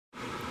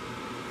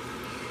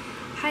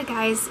Hi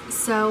guys,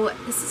 so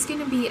this is going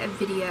to be a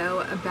video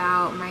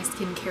about my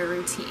skincare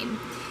routine,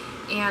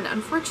 and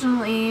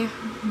unfortunately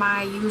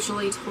my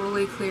usually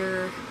totally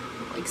clear,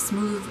 like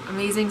smooth,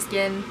 amazing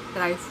skin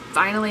that I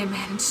finally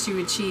managed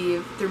to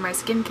achieve through my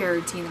skincare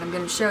routine that I'm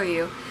going to show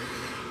you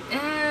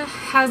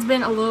has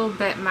been a little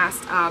bit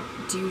messed up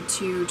due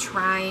to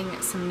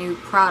trying some new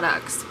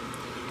products,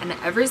 and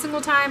every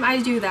single time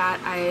I do that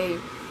I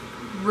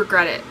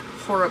regret it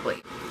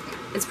horribly.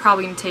 It's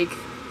probably going to take,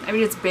 I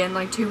mean, it's been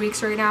like 2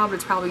 weeks right now, but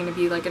it's probably going to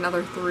be like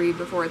another 3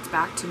 before it's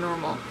back to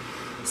normal.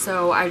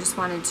 So I just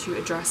wanted to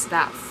address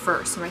that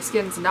first. So my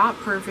skin's not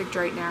perfect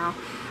right now.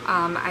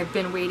 I've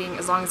been waiting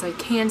as long as I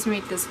can to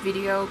make this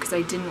video because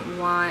I didn't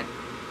want,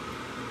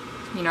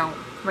 you know,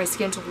 my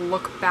skin to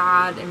look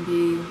bad and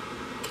be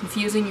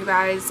confusing you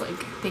guys,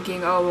 like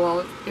thinking, oh,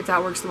 well, if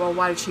that works well,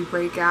 why did she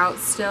break out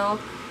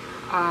still?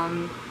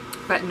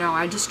 But no,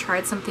 I just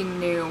tried something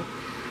new.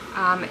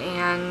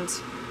 And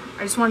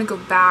I just want to go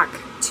back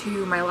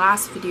to my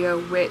last video,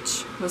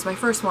 which was my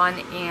first one,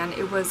 and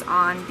it was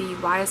on the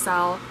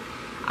YSL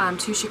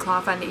Touche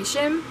Éclat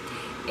foundation.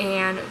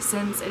 And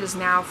since it is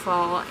now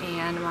fall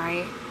and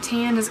my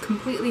tan has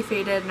completely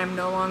faded and I'm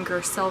no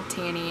longer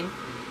self-tanning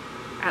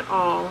at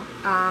all,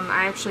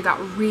 I actually got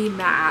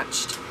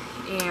rematched,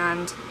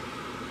 and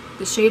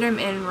the shade I'm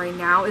in right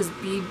now is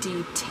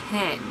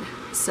BD10.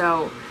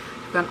 So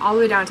I've gone all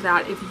the way down to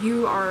that. If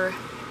you are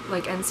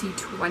like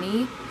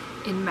NC20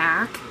 in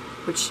MAC,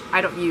 which I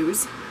don't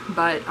use,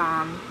 but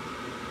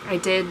I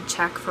did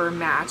check for a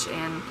match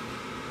and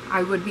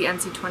I would be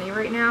NC20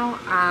 right now.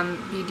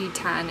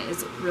 BD10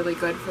 is really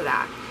good for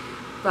that.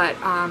 But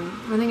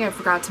one thing I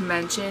forgot to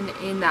mention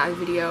in that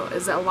video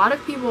is that a lot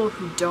of people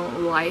who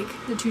don't like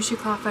the Touche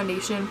Éclat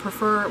foundation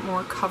prefer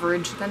more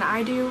coverage than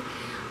I do.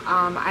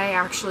 I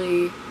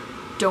actually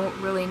don't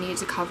really need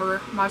to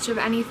cover much of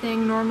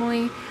anything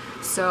normally,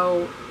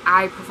 so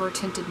I prefer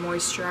tinted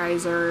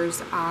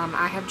moisturizers.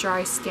 I have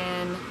dry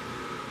skin,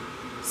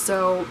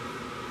 so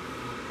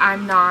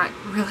I'm not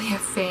really a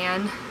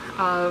fan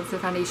of the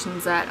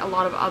foundations that a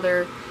lot of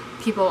other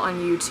people on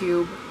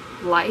YouTube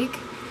like.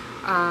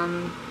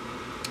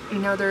 You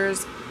know,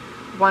 there's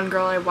one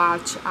girl I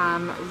watch,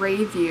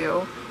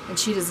 Review, and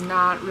she does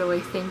not really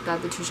think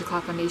that the Touche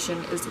Éclat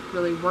foundation is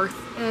really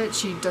worth it.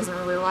 She doesn't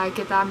really like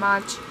it that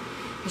much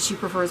because she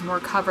prefers more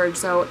coverage.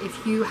 So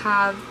if you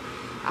have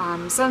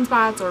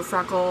sunspots or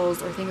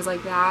freckles or things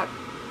like that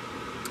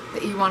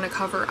that you want to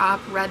cover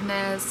up,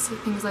 redness,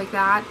 things like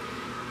that,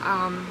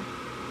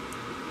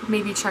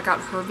 maybe check out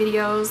her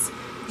videos.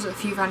 There's a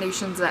few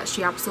foundations that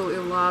she absolutely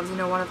loves. You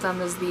know, one of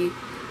them is the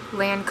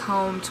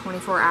Lancome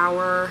 24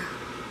 Hour.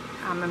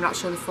 I'm not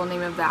sure the full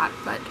name of that,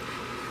 but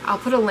I'll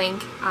put a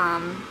link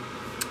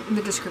in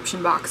the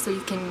description box so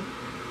you can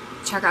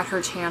check out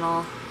her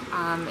channel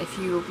if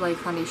you like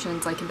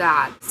foundations like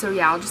that. So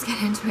yeah, I'll just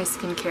get into my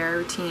skincare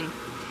routine.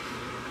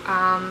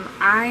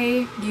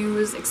 I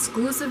use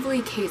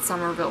exclusively Kate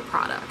Somerville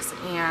products,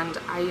 and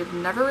I have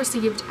never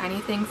received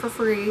anything for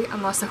free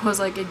unless it was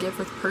like a gift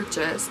with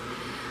purchase.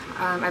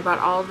 I bought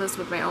all of this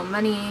with my own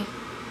money.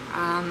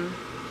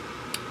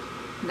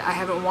 I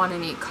haven't won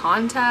any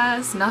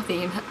contests,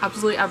 nothing.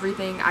 Absolutely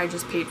everything I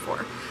just paid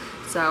for.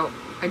 So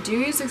I do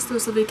use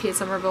exclusively Kate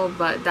Somerville,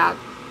 but that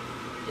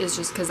is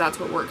just because that's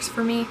what works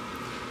for me,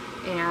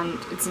 and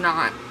it's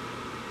not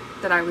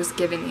that I was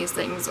given these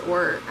things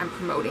or I'm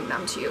promoting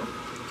them to you.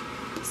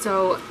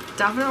 So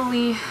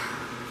definitely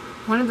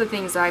one of the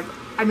things that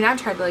I've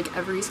tried like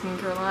every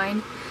skincare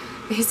line,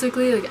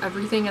 basically like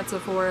everything at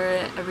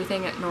Sephora,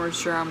 everything at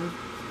Nordstrom,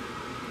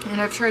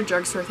 and I've tried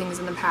drugstore things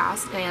in the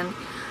past, and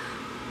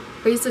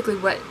basically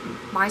what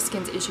my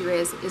skin's issue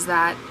is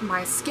that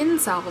my skin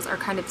cells are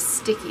kind of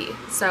sticky.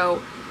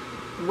 So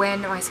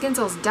when my skin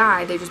cells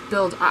die, they just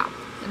build up,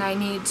 and I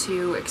need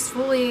to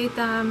exfoliate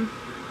them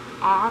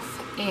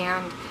off,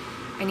 and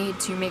I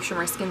need to make sure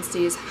my skin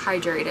stays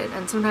hydrated.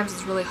 And sometimes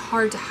it's really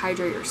hard to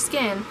hydrate your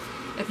skin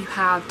if you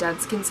have dead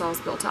skin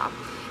cells built up.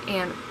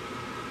 And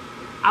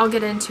I'll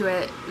get into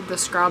it, the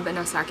scrub, in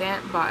a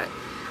second, but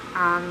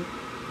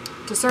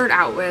to start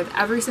out with,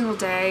 every single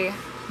day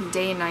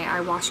and night,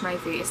 I wash my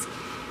face,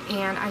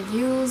 and I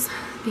use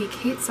the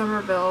Kate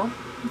Somerville,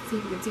 let's see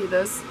if you can see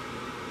this,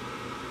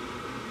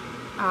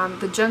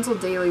 the Gentle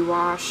Daily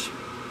Wash.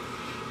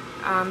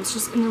 It's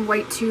just in a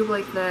white tube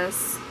like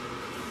this,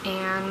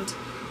 and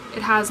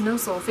it has no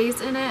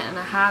sulfates in it, and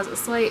it has a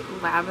slight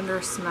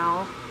lavender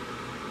smell.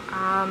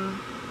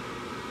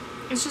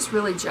 It's just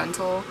really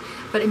gentle,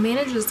 but it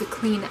manages to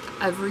clean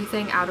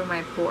everything out of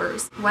my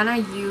pores. When I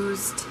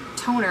used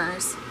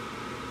toners,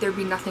 there'd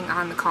be nothing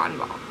on the cotton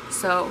ball,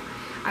 so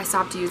I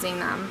stopped using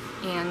them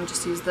and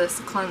just use this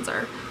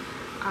cleanser.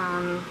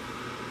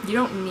 You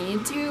don't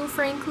need to,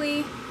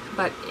 frankly,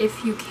 but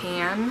if you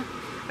can,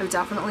 I would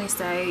definitely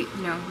say,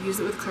 you know, use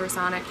it with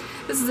Clarisonic.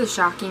 This is a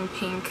shocking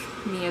pink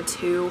Mia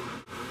 2.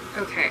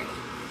 Okay,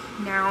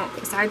 now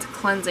besides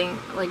cleansing,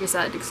 like I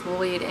said,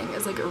 exfoliating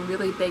is like a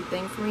really big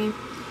thing for me,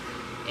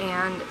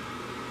 and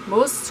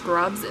most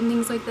scrubs and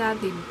things like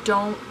that, they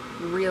don't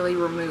really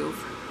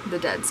remove the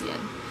dead skin.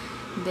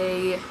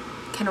 They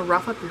kind of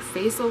rough up your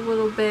face a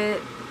little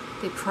bit.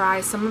 They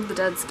pry some of the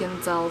dead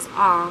skin cells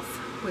off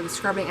with a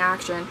scrubbing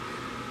action,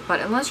 but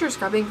unless you're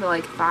scrubbing for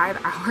like 5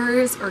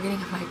 hours or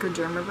getting a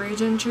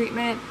microdermabrasion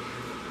treatment,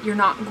 you're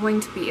not going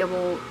to be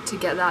able to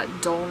get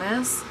that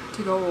dullness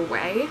to go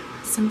away,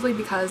 simply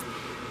because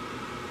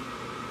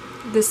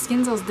the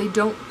skin cells, they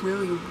don't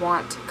really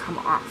want to come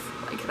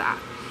off like that.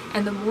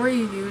 And the more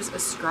you use a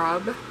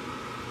scrub,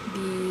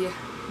 the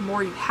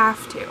more you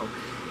have to,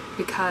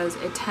 because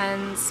it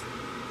tends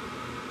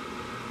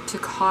to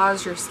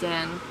cause your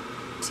skin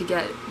to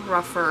get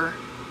rougher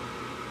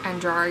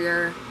and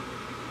drier,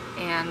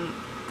 and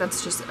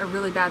that's just a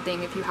really bad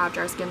thing if you have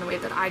dry skin the way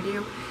that I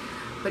do.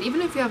 But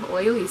even if you have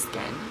oily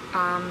skin,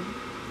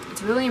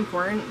 it's really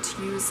important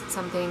to use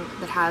something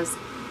that has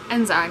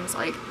enzymes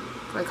like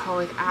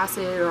glycolic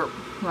acid, or,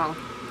 well,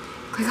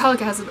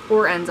 glycolic acid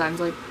or enzymes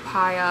like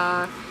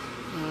papaya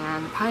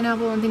and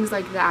pineapple and things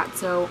like that.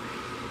 So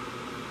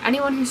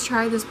anyone who's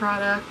tried this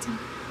product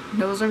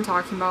knows what I'm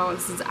talking about.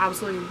 This is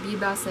absolutely the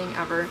best thing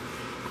ever.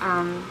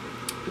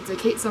 It's a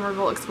Kate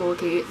Somerville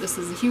Exfolikate. This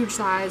is a huge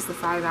size, the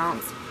 5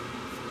 ounce.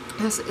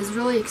 This is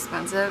really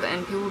expensive,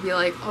 and people will be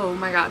like, oh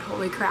my god,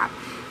 holy crap,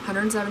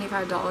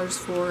 $175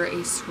 for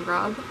a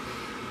scrub.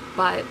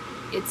 But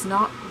it's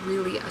not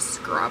really a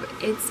scrub.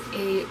 It's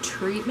a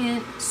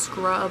treatment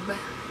scrub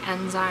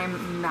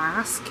enzyme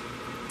mask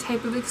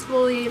type of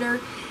exfoliator,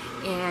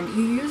 and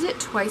you use it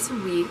twice a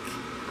week.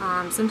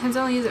 Sometimes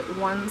I only use it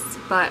once,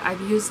 but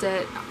I've used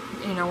it,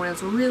 you know, when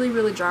it's really,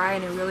 really dry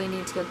and I really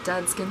need to get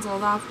dead skin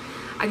cells off.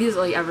 I've used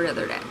it like every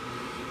other day.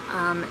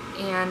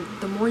 And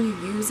the more you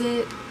use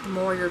it, the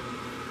more you're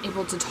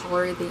able to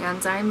tolerate the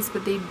enzymes,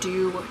 but they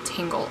do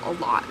tingle a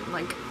lot.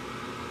 Like,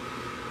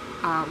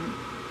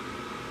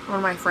 one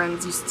of my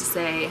friends used to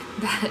say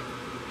that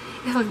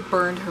it like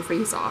burned her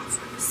face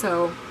off.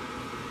 So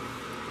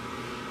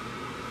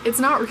it's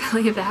not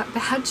really that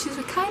bad. She's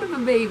kind of a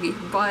baby,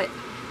 but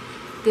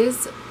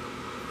this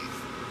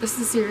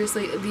is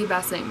seriously the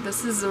best thing.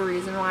 This is the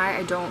reason why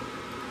I don't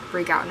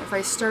break out. And if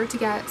I start to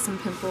get some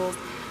pimples,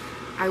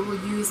 I will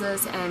use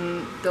this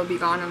and they'll be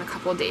gone in a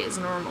couple of days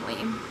normally.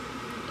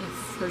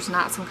 If there's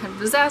not some kind of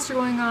disaster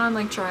going on,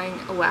 like trying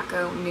a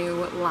wacko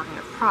new line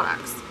of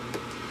products.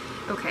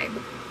 Okay,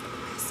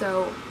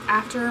 so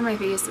after my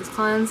face is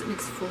cleansed and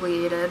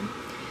exfoliated,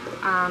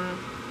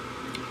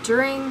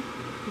 during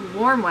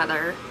warm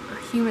weather or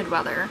humid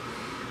weather,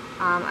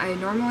 I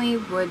normally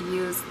would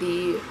use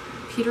the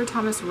Peter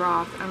Thomas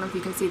Roth. I don't know if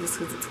you can see this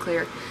because it's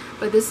clear,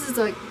 but this is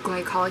like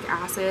glycolic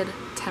acid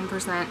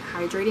 10%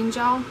 hydrating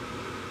gel.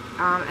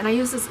 And I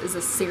use this as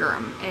a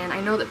serum, and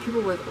I know that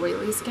people with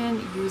oily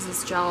skin use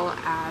this gel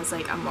as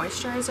like a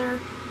moisturizer,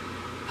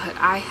 but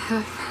I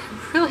have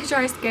really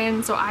dry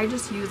skin, so I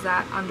just use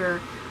that under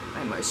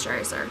my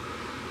moisturizer.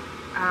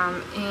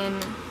 In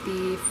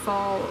the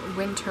fall,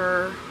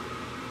 winter,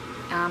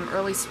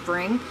 early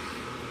spring,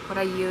 what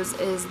I use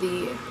is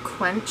the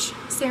Quench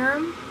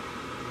serum,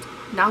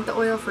 not the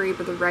oil-free,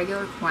 but the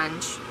regular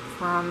Quench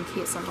from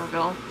Kate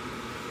Somerville.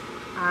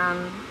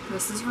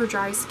 This is for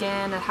dry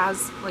skin. It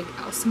has like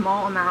a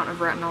small amount of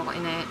retinol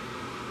in it,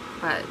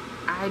 but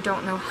I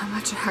don't know how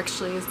much it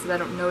actually is because I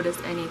don't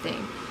notice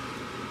anything.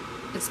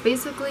 It's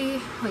basically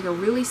like a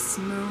really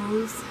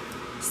smooth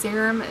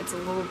serum. It's a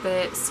little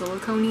bit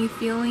silicone-y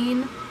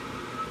feeling,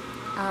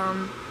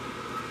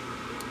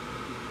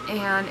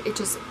 and it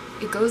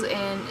goes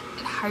in,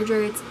 it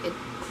hydrates, it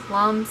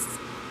plumps,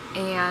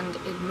 and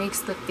it makes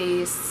the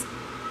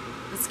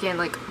skin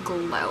like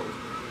glow.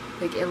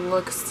 Like, it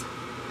looks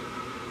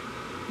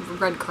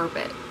red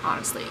carpet,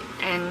 honestly.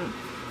 And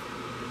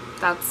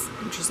that's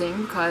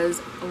interesting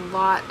because a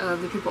lot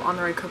of the people on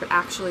the red carpet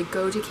actually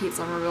go to Kate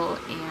Somerville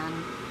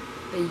and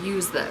they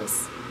use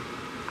this.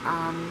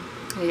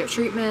 They get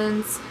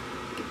treatments,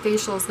 get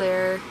facials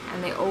there,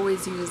 and they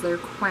always use their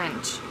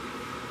Quench,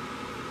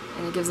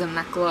 and it gives them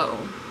that glow.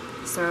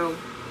 So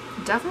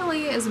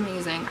definitely is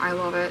amazing. I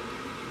love it.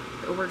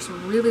 It works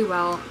really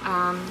well.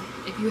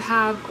 If you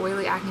have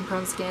oily, acne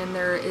prone skin,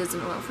 there is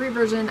an oil-free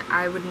version.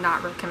 I would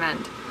not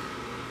recommend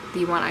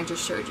the one I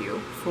just showed you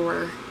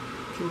for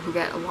people who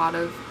get a lot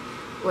of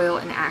oil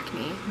and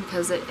acne,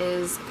 because it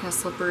is kind of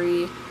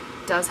slippery. It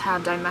does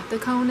have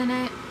dimethicone in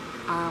it.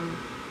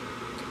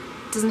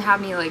 It doesn't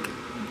have any like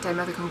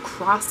dimethicone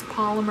cross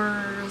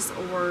polymers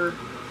or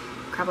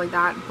crap like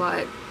that,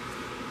 but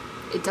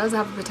it does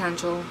have the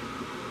potential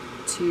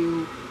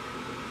to,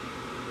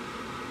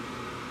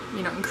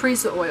 you know,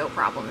 increase the oil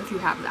problem if you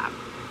have that.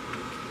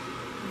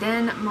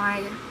 Then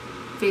my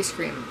face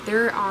cream.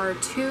 There are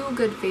 2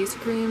 good face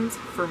creams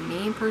for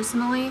me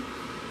personally.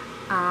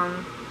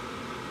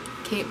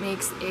 Kate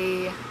makes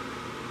a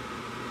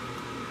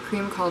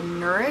cream called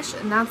Nourish,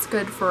 and that's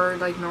good for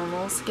like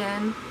normal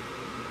skin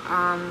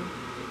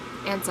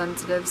and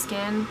sensitive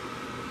skin.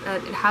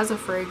 It has a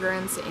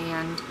fragrance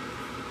and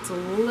it's a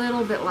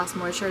little bit less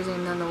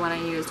moisturizing than the one I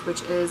used,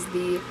 which is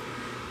the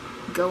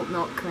goat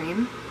milk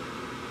cream.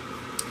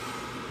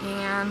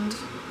 And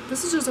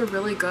this is just a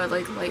really good,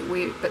 like,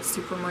 lightweight but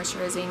super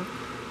moisturizing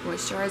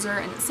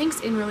moisturizer, and it sinks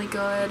in really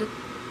good.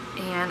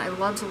 and I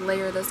love to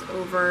layer this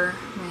over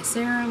my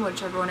serum,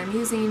 whichever one I'm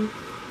using,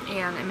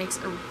 and it makes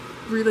a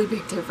really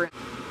big difference.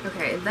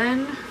 Okay,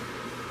 then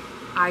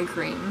eye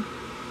cream.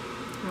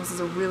 This is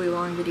a really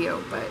long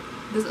video, but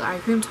this eye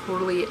cream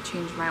totally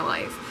changed my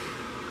life.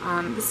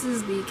 This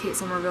is the Kate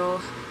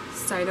Somerville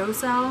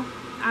CytoCell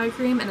eye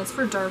cream, and it's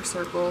for dark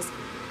circles.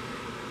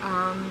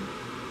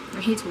 I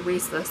hate to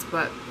waste this,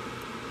 but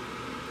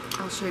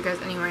I'll show you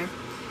guys anyway.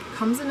 It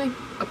comes in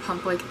a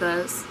pump like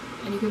this,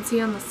 and you can see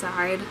on the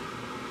side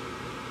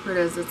where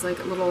it is, it's like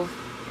a little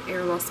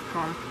airless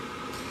pump.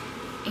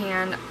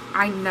 And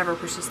I never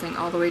push this thing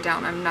all the way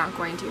down. I'm not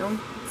going to.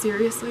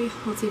 Seriously,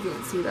 let's see if you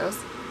can see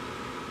this.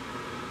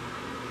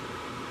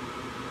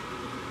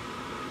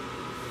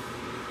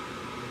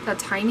 That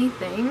tiny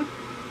thing,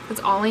 that's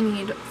all I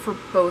need for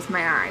both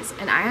my eyes.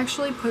 And I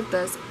actually put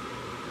this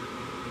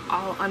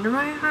all under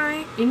my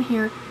eye, in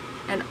here,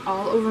 and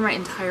all over my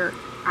entire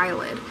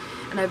eyelid.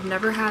 And I've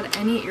never had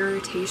any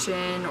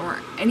irritation or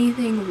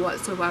anything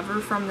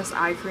whatsoever from this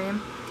eye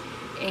cream.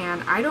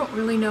 And I don't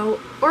really know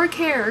or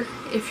care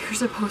if you're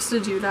supposed to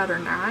do that or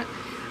not.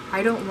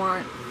 I don't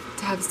want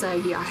to have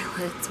saggy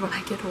eyelids when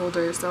I get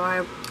older, so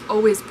I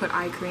always put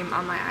eye cream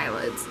on my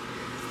eyelids.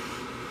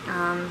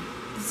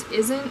 This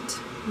isn't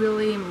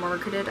really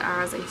marketed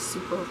as a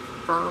super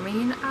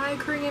firming eye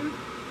cream,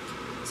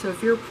 so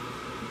if you're,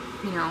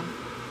 you know,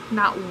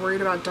 not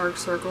worried about dark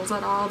circles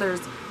at all,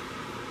 there's,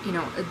 you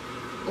know,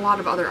 a lot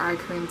of other eye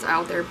creams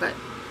out there, but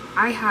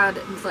I had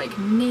like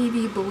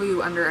navy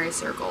blue under eye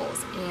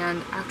circles,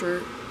 and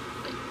after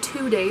like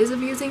 2 days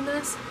of using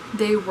this,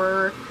 they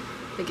were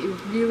like a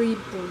really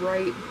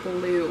bright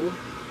blue.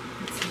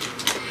 Let's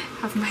see.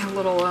 I have my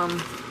little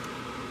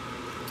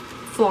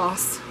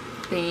floss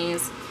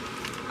thingies.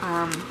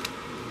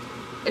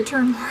 It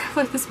turned more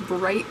like this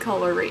bright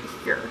color right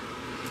here,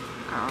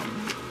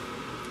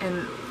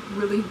 and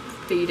really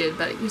faded,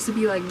 but it used to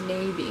be like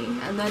navy,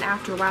 and then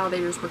after a while they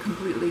just were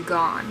completely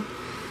gone.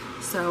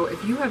 So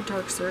if you have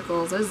dark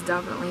circles, this is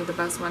definitely the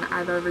best one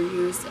I've ever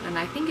used, and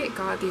I think it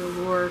got the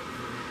Allure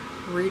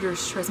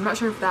Reader's Choice. I'm not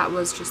sure if that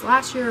was just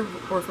last year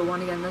or if it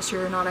won again this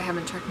year or not. I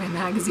haven't checked my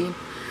magazine,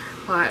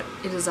 but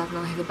it is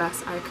definitely the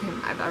best eye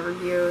cream I've ever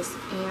used.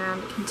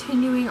 And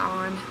continuing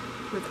on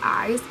with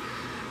eyes,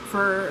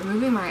 for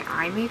removing my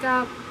eye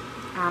makeup,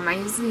 I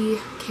use the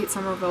Kate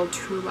Somerville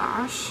True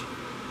Lash.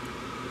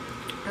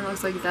 It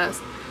looks like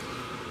this.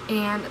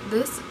 And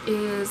this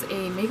is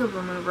a makeup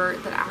remover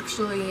that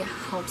actually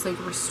helps like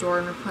restore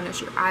and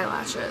replenish your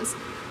eyelashes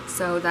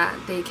so that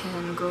they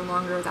can grow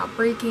longer without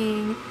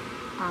breaking,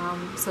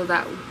 so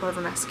that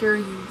whatever mascara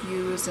you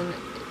use, and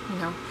you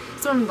know,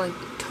 some like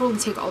totally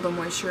take all the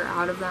moisture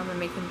out of them and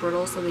make them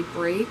brittle so they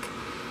break,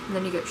 and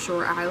then you get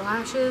short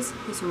eyelashes.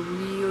 This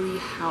really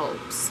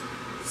helps.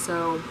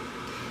 So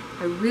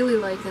I really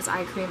like this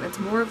eye cream. It's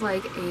more of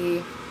like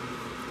a,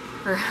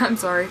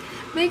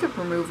 makeup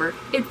remover.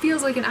 It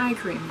feels like an eye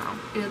cream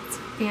though. It's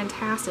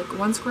fantastic.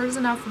 1 squirt is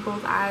enough for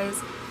both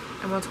eyes,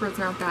 and 1 squirt's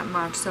not that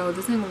much, so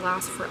this thing will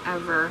last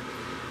forever.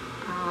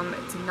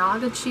 It's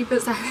not the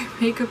cheapest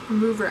makeup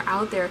remover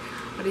out there,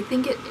 but I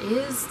think it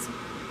is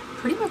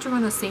pretty much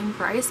around the same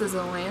price as the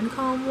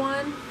Lancome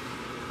one.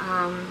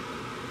 I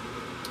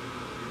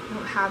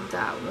don't have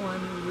that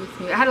one with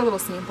me. I had a little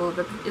sample of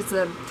it. It's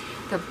the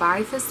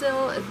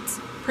Bifacil. It's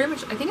pretty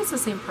much, I think it's the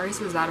same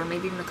price as that, or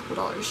maybe even a couple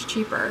dollars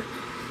cheaper,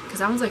 because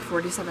that one's like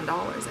 $47,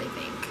 I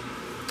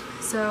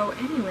think. So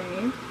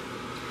anyway,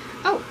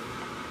 oh,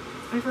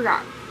 I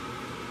forgot.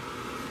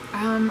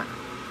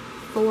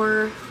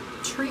 For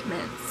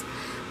treatments,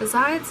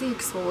 besides the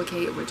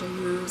Exfolikate, which I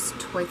use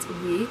twice a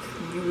week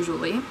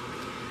usually,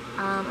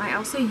 I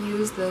also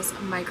use this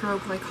micro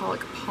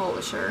glycolic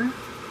polisher.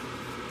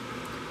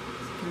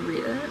 You can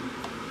read it.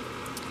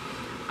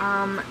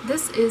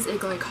 This is a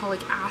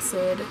glycolic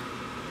acid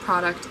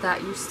product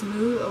that you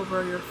smooth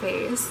over your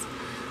face.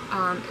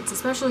 It's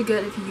especially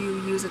good if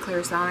you use a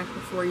Clarisonic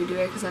before you do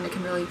it, because then it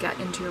can really get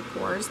into your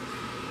pores.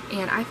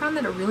 And I found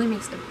that it really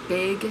makes a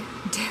big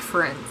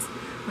difference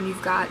when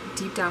you've got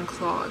deep down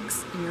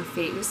clogs in your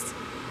face,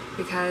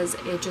 because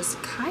it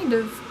just kind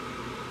of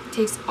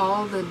takes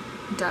all the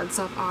dead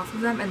stuff off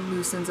of them and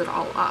loosens it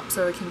all up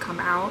so it can come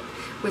out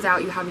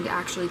without you having to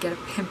actually get a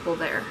pimple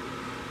there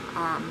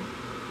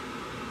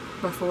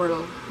before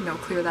it'll, you know,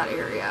 clear that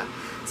area.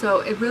 So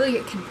it really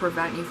can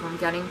prevent you from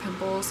getting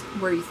pimples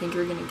where you think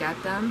you're going to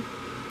get them.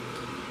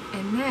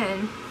 And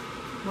then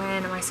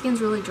when my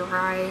skin's really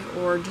dry,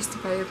 or just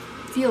if I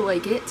feel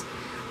like it,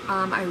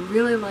 I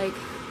really like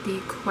the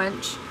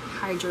Quench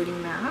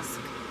hydrating mask.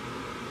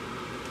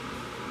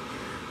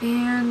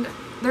 And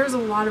there's a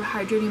lot of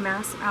hydrating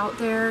masks out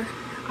there.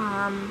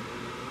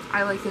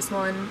 I like this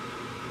one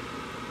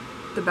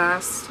the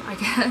best, I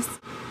guess.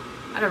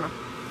 I don't know.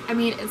 I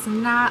mean, it's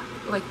not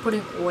like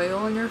putting oil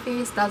on your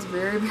face. That's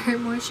very, very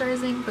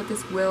moisturizing, but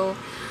this will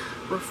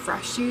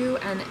refresh you,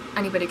 and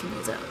anybody can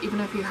use it, even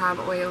if you have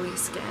oily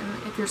skin.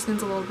 If your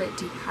skin's a little bit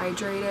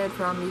dehydrated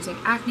from using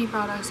acne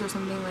products or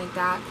something like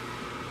that,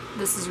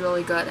 this is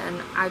really good.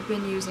 And I've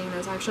been using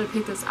this. I actually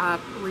picked this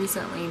up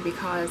recently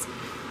because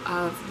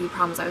of the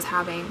problems I was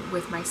having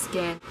with my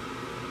skin.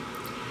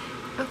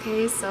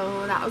 Okay,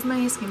 so that was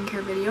my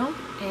skincare video,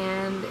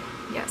 and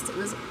yes, it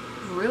was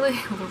really,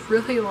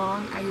 really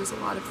long. I use a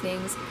lot of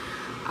things,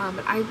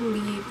 but I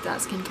believe that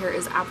skincare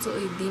is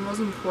absolutely the most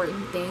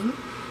important thing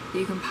that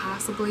you can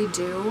possibly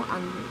do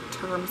on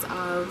terms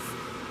of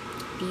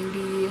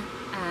beauty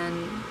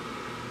and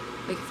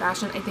like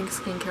fashion. I think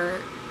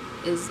skincare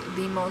is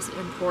the most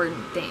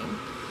important thing.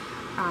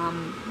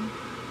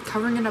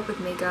 Covering it up with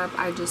makeup,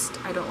 I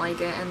don't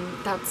like it,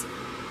 and that's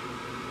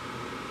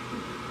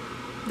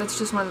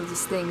just one of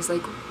those things.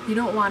 Like, you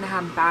don't want to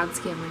have bad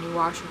skin when you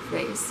wash your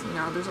face. You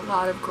know, there's a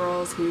lot of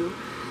girls who,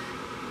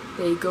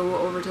 they go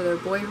over to their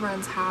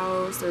boyfriend's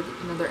house, or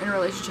you know, they're in a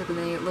relationship and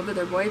they live with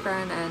their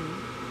boyfriend and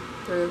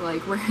they're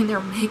like wearing their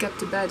makeup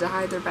to bed to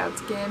hide their bad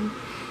skin.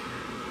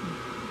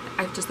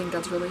 I just think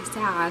that's really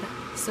sad.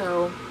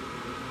 So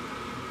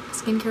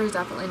skincare is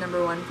definitely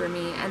number one for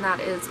me, and that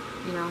is,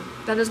 you know,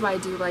 that is why I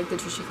do like the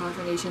Tissue Color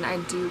foundation. I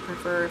do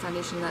prefer a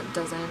foundation that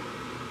doesn't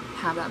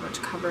have that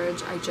much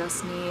coverage. I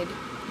just need,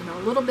 you know,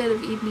 a little bit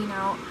of evening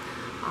out,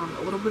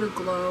 a little bit of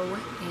glow,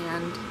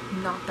 and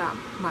not that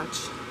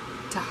much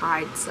to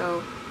hide.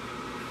 So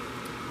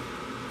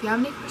if you have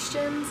any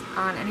questions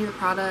on any of the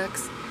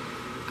products,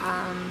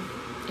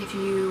 if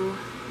you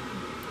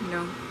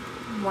know,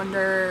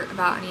 wonder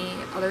about any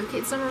other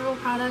Kate Somerville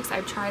products,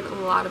 I've tried a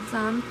lot of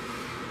them,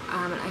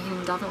 and I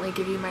can definitely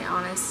give you my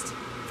honest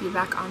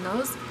feedback on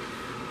those.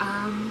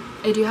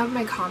 I do have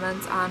my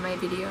comments on my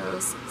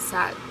videos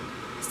set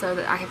so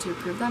that I have to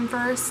approve them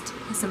first,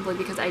 simply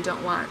because I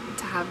don't want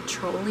to have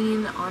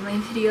trolling on my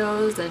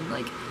videos and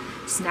like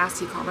just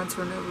nasty comments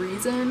for no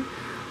reason.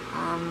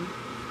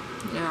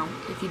 You know,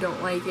 if you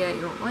don't like it,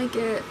 you don't like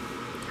it,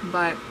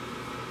 but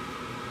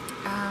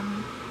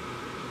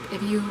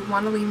if you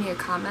want to leave me a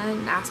comment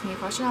and ask me a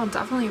question, I'll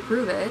definitely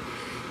approve it,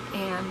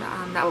 and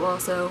that will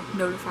also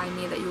notify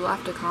me that you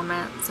left a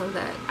comment so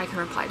that I can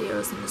reply to you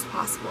as soon as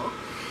possible.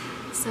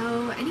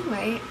 So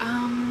anyway,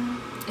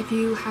 if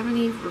you have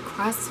any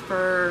requests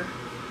for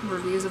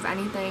reviews of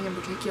anything in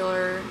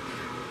particular,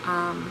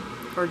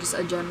 or just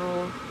a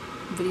general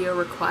video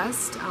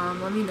request,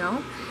 let me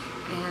know,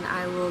 and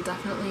I will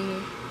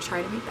definitely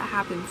try to make that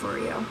happen for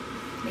you.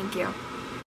 Thank you.